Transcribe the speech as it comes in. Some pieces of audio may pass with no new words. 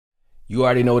You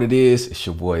already know what it is. It's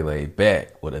your boy Laid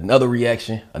Back with another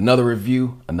reaction, another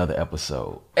review, another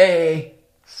episode. Hey,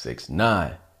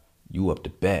 6ix9ine, you up to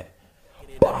bat.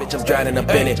 That bitch, I'm drowning up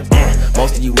in it.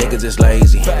 Most of you niggas is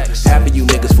lazy. Half of you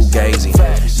niggas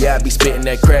fugazi. Yeah, I be spitting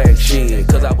that crack shit,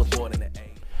 cause I was born in the 80s.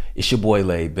 It's your boy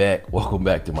Laid Back. Welcome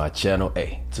back to my channel.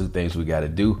 Hey, two things we gotta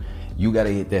do. You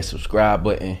gotta hit that subscribe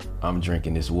button. I'm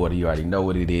drinking this water. You already know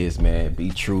what it is, man.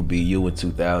 Be true, be you in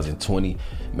 2020.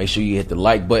 Make sure you hit the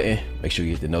like button. Make sure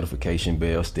you hit the notification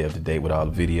bell. Stay up to date with all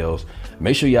the videos.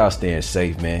 Make sure y'all staying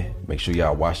safe, man. Make sure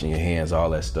y'all washing your hands,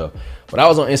 all that stuff. But I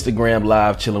was on Instagram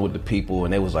live chilling with the people,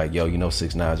 and they was like, yo, you know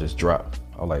 6ix9ine just dropped.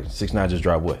 I was like, 6ix9ine just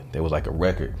dropped what? There was like a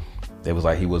record. They was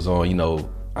like, he was on, you know,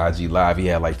 IG Live. He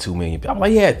had like 2 million. I'm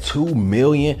like, he had 2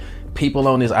 million people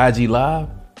on his IG Live?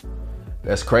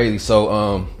 That's crazy.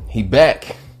 So he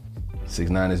back.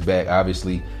 6ix9ine is back.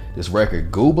 Obviously, this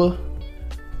record, Gooba.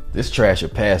 This trash or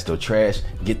pass though. Trash.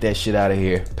 Get that shit out of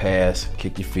here. Pass.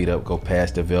 Kick your feet up. Go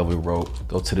past the velvet rope.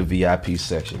 Go to the VIP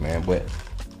section, man. But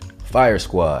Fire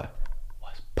Squad.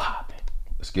 What's popping?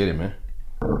 Let's get it, man.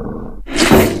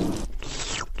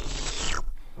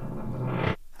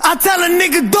 I tell a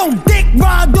nigga don't dick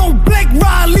ride, don't blink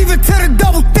ride, leave it to the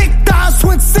double thick thighs,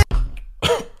 swing six.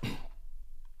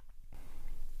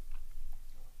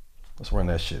 Let's run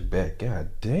that shit back. God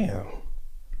damn.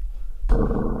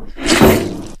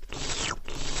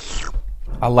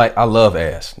 I love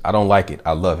ass. I don't like it.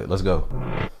 I love it. Let's go.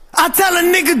 I tell a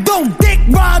nigga don't dick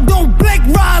ride, don't blink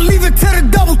ride, leave it to the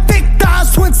double thick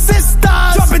thighs, twin sisters.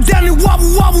 Drop it down and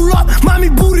wobble, wobble up. Mommy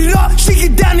boot it up, she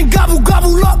get down and gobble,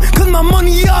 gobble up. Cause my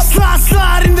money up, slide,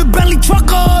 slide in the belly trucker,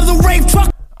 the rave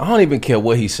truck. I don't even care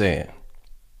what he's saying.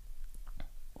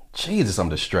 Jesus, I'm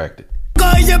distracted.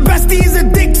 Your bestie is a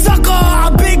dick sucker,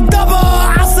 a big double.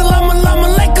 Assalamu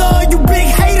alaikum, you big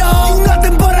hater. You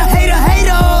nothing but a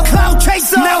hater. Cloud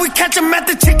chaser. Now we catch him at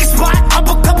the chicken spot. Up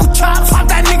a couple chops. Pop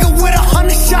that nigga with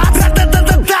 100 shots.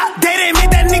 They didn't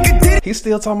make that nigga did it. He's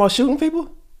still talking about shooting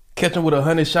people? Catch him with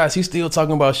 100 shots. He's still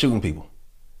talking about shooting people.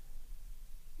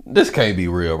 This can't be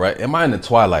real, right? Am I in the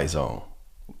Twilight Zone?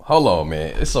 Hold on,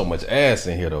 man. There's so much ass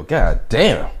in here, though. God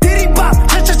damn. Diddy bop,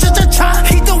 cha-cha-cha-cha-cha.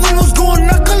 He the windows going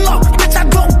knuckle up. Bitch, I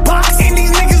don't box. And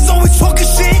these niggas always talking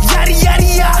shit. Yada, yada,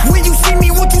 yada. When you see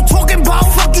me, what you talking about?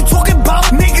 Fuck you talking about?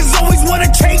 Niggas always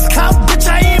wanna chase clout. Bitch,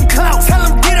 I am clout. Tell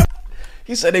him get up.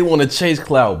 He said they want to chase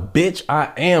clout. Bitch,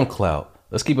 I am clout.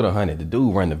 Let's keep it 100. The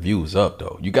dude run the views up,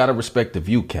 though. You gotta respect the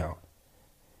view count.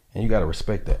 And you gotta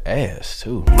respect the ass,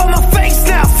 too. But my face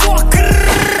now, fuck.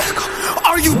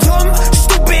 Are you dumb,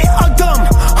 stupid, or dumb?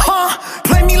 Huh?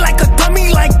 Play me like a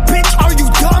dummy, like bitch. Are you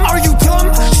dumb? Are you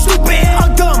dumb, stupid,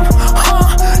 or dumb?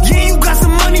 Huh? Yeah, you got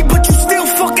some money, but you still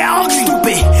fucking ugly.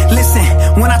 Stupid. Listen,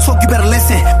 when I talk, you better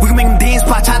listen. We can make them dance,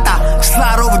 bachata.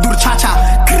 Slide over, do the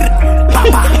cha-cha.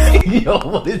 Yo,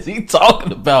 what is he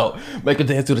talking about? Make a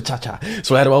dance to the cha-cha.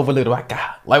 Slide over, little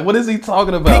waka. Like, what is he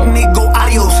talking about? Big nigga, go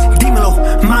adios, dímelo,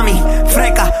 mami,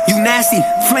 freca, you nasty,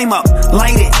 flame up,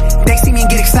 light it. They see me and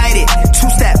get excited.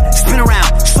 Two-step, spin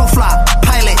around, so fly,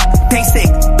 pilot, they sick,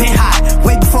 been hot,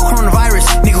 way before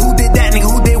coronavirus. Nigga, who did that?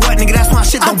 Nigga, who did what? Nigga, that's my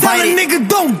shit, don't bite it. Nigga,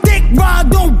 don't dick ride,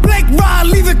 don't blink ride,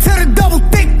 leave it to the double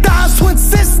thick thighs, twin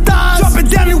sisters. Drop it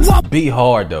down and wobble. Be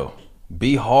hard, though.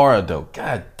 Be hard, though.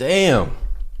 God damn.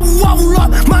 Wobble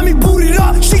up, mommy boot it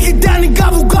up. She get down and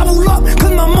gobble, gobble up.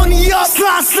 Cause my money up.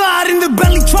 Slide, slide in the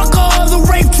belly trucker, the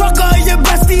rave trucker. Your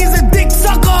bestie is a dick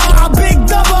sucker, a big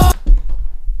double.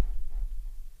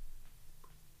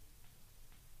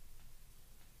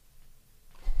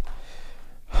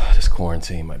 This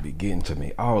quarantine might be getting to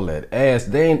me. All that ass.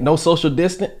 They ain't no social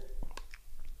distant.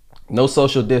 No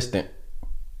social distant.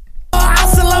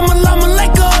 Assalamu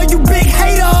alaikum, you big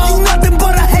hater. You nothing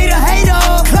but a hater.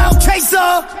 Cloud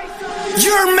chaser.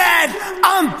 You're mad,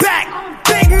 I'm back.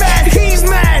 Big mad, he's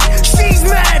mad, she's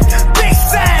mad. Big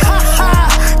sad, ha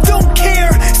ha. Don't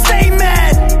care, stay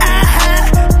mad.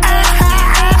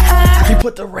 He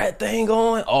put the rat thing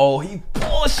on. Oh, he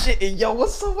bullshitting. Yo,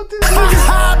 what's up with this? Ha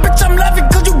ha, bitch, I'm laughing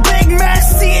cause you big mad.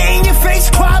 See it in your face,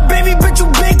 cry, baby, bitch, you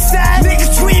big sad.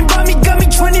 Niggas tweeting about me, got me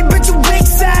 20, bitch, you big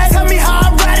sad. Tell me how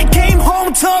I ride it, came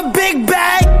home to a big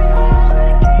bag.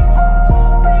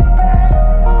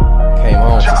 Came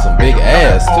home to some big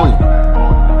ass, too.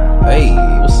 Hey,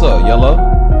 what's up? Yellow,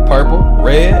 purple,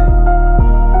 red.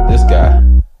 This guy.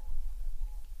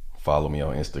 Follow me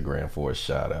on Instagram for a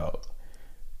shout out.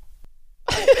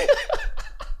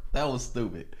 That was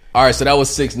stupid. All right, so that was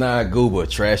 6ix9ine Gooba.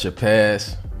 Trash or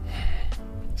pass?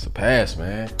 It's a pass,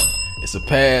 man. It's a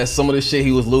pass. Some of the shit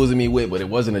he was losing me with, but it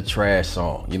wasn't a trash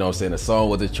song. You know what I'm saying? The song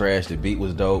wasn't trash. The beat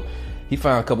was dope. He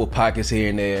found a couple pockets here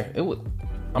and there.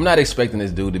 I'm not expecting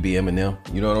this dude to be Eminem.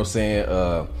 You know what I'm saying?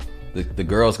 The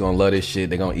girls gonna love this shit.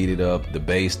 They gonna eat it up. The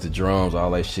bass, the drums,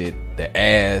 all that shit. The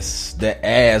ass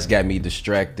got me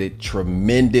distracted.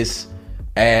 Tremendous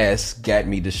ass got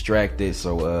me distracted.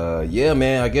 So yeah,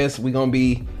 man, I guess we gonna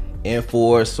be in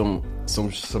for some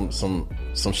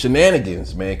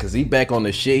shenanigans, man. Cause he back on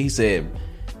the shit. He said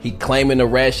he claiming the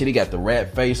rat shit. He got the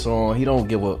rat face on. He don't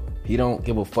give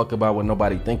a fuck about what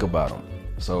nobody think about him.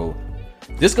 So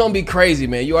this gonna be crazy,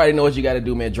 man. You already know what you gotta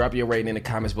do, man. Drop your rating in the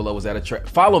comments below. Was that a track?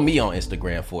 Follow me on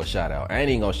Instagram for a shout out. I ain't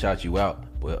even gonna shout you out,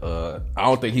 but I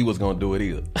don't think he was gonna do it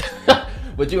either.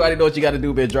 But you already know what you gotta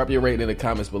do, man. Drop your rating in the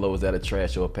comments below. Was that a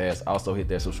trash or a pass? Also hit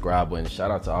that subscribe button.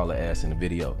 Shout out to all the ass in the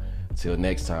video. Till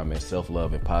next time, man.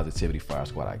 Self-love and positivity, Fire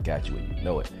Squad. I got you and you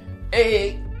know it.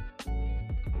 Hey.